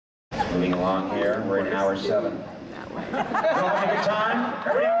Moving along here, we're in hour 7. You all having a good time?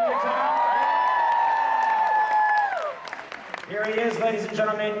 Everybody having a good time? Here he is, ladies and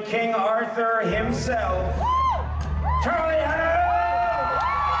gentlemen, King Arthur himself, Charlie Hunnam!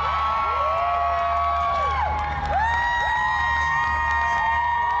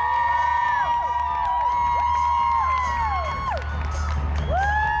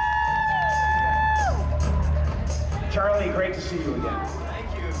 Charlie, great to see you again. Thank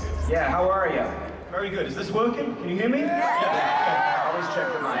you. Yeah, how are you? Very good. Is this working? Can you hear me? Yeah. Always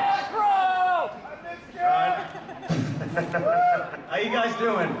check the mics. How you guys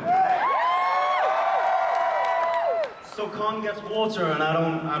doing? So Kong gets water and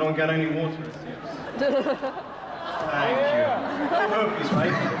I don't get any water, it seems. Thank you. No herpes,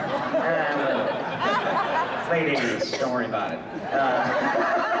 right? Late 80s, don't worry about it.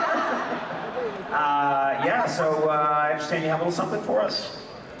 Yeah, so I understand you have a little something for us.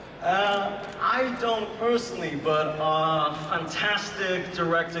 I don't personally, but fantastic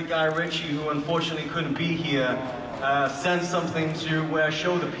director Guy Ritchie, who unfortunately couldn't be here, sent something to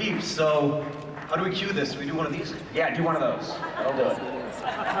show the peeps. So, how do we cue this? Do we do one of these? Yeah, do one of those. That'll do it.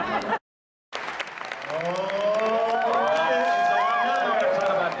 Talk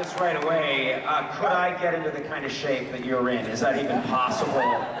about this right away. Could I get into the kind of shape that you're in? Is that even possible?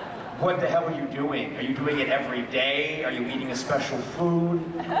 What the hell are you doing? Are you doing it every day? Are you eating a special food?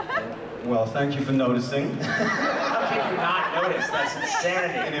 Well, thank you for noticing. How can you not notice? That's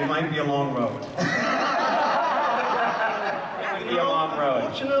insanity. And it might be a long road. It would be a long road.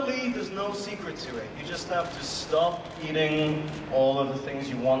 Fortunately, there's no secret to it. You just have to stop eating all of the things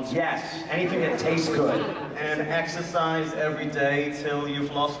you want to. Yes, anything that tastes good. And exercise every day till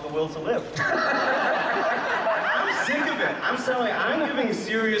you've lost the will to live. I'm sick of it. I'm sorry, I'm giving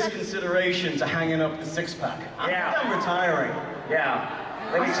serious consideration to hanging up the six-pack. I think I'm retiring. Yeah.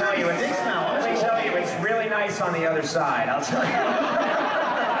 Let me tell you, it's really nice on the other side, I'll tell you.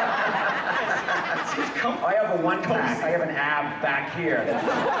 I have a one-pack. I have an ab back here that's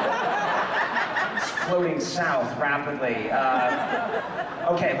floating south rapidly.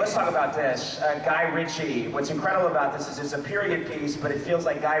 Okay, let's talk about this. Guy Ritchie. What's incredible about this is it's a period piece, but it feels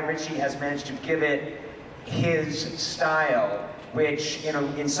like Guy Ritchie has managed to give it his style, which, you know,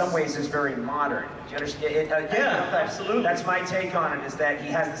 in some ways is very modern. Do you understand? Absolutely. That's my take on it, is that he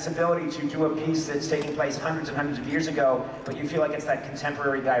has this ability to do a piece that's taking place hundreds and hundreds of years ago, but you feel like it's that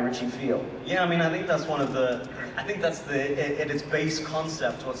contemporary Guy Ritchie feel. Yeah, I mean, I think that's at its base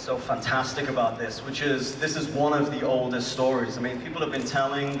concept, what's so fantastic about this, which is, this is one of the oldest stories. I mean, people have been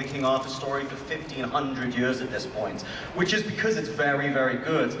telling the King Arthur story for 1,500 years at this point, which is because it's very, very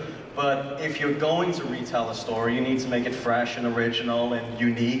good. But if you're going to retell a story, you need to make it fresh and original and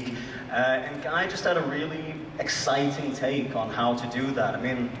unique. And Guy just had a really exciting take on how to do that. I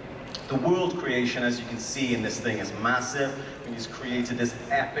mean, the world creation, as you can see in this thing, is massive. He's created this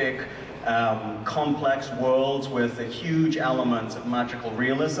epic, complex world with a huge element of magical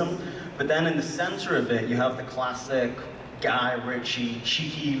realism. But then in the center of it, you have the classic Guy Ritchie,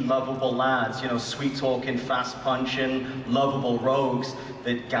 cheeky, lovable lads, you know, sweet-talking, fast-punching, lovable rogues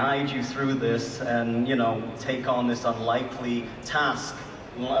that guide you through this and, you know, take on this unlikely task.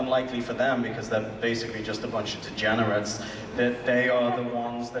 Unlikely for them because they're basically just a bunch of degenerates, that they are the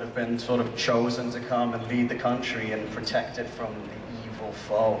ones that have been sort of chosen to come and lead the country and protect it from the evil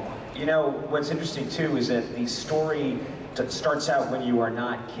foe. You know, what's interesting too is that the story starts out when you are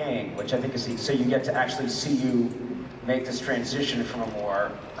not king, which I think is, so you get to actually see you make this transition from a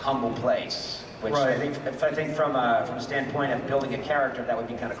more humble place, which right. I think from a standpoint of building a character, that would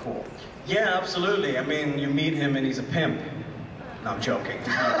be kind of cool. Yeah, absolutely. I mean, you meet him and he's a pimp. No, I'm joking.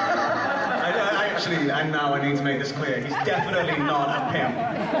 I need to make this clear. He's definitely not a pimp.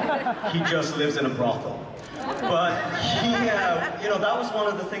 He just lives in a brothel. But he, you know, that was one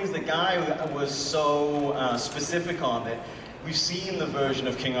of the things that Guy was so specific on, that we've seen the version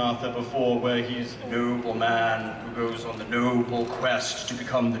of King Arthur before where he's the noble man who goes on the noble quest to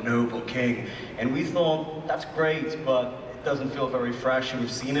become the noble king. And we thought, that's great, but it doesn't feel very fresh, and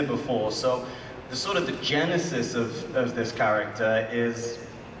we've seen it before. So the sort of the genesis of this character is,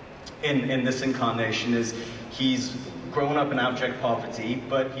 in this incarnation, is he's grown up in abject poverty,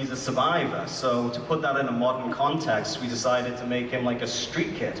 but he's a survivor. So to put that in a modern context, we decided to make him like a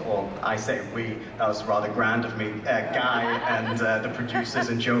street kid, or I say we, that was rather grand of me. Guy and the producers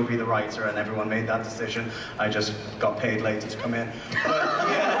and Joby, the writer, and everyone made that decision. I just got paid later to come in. But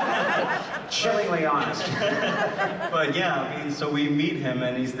yeah. Chillingly honest. But yeah, I mean, so we meet him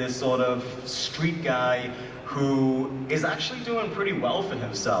and he's this sort of street guy who is actually doing pretty well for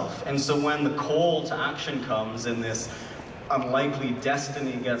himself. And so when the call to action comes in this unlikely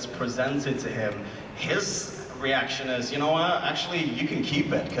destiny gets presented to him, his reaction is, you know what, actually you can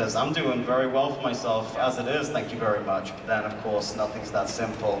keep it, because I'm doing very well for myself as it is, thank you very much. But then, of course, nothing's that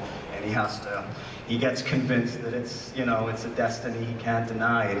simple, and he gets convinced that it's, you know, it's a destiny he can't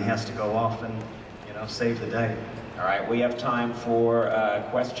deny, and he has to go off and, you know, save the day. All right, we have time for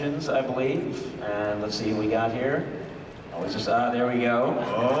questions, I believe, and let's see who we got here. Oh, is this, there we go.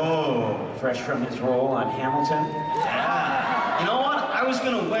 Oh. Fresh from his role on Hamilton. Yeah. You know what? I was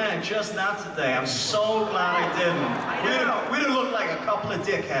gonna wear just that today. I'm so glad I didn't. We didn't look like a couple of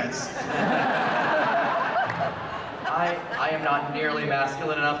dickheads. I am not nearly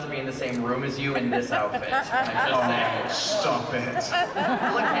masculine enough to be in the same room as you in this outfit. I'm just saying. Stop it.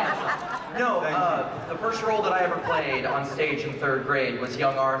 Look handsome. No, the first role that I ever played on stage in 3rd grade was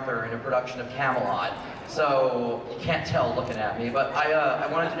young Arthur in a production of Camelot. So you can't tell looking at me, but I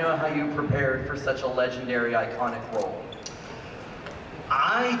wanted to know how you prepared for such a legendary, iconic role.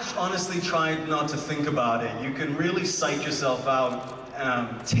 I honestly tried not to think about it. You can really psych yourself out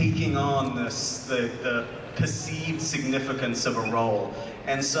taking on the perceived significance of a role.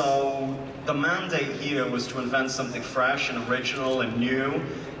 And so the mandate here was to invent something fresh and original and new.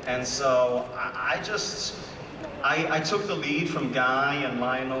 And so I took the lead from Guy and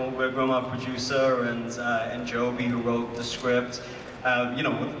Lionel Wigram, our producer, and Joby, who wrote the script, you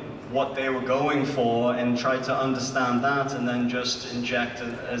know, what they were going for, and tried to understand that, and then just inject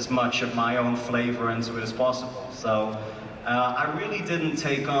as much of my own flavor into it as possible. So I really didn't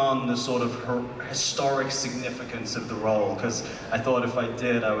take on the sort of historic significance of the role, because I thought if I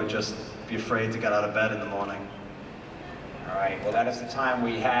did, I would just be afraid to get out of bed in the morning. All right, well, that is the time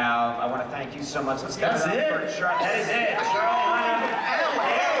we have. I want to thank you so much. Let's give That's it up it? for Charlie. That is it. Charlie Hunnam. I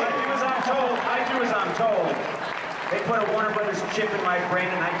do as I'm told. I do as I'm told. They put a Warner Brothers chip in my brain,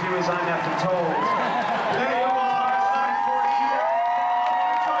 and I do as I'm after told. There you are.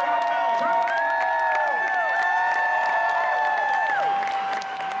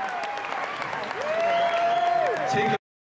 Take it.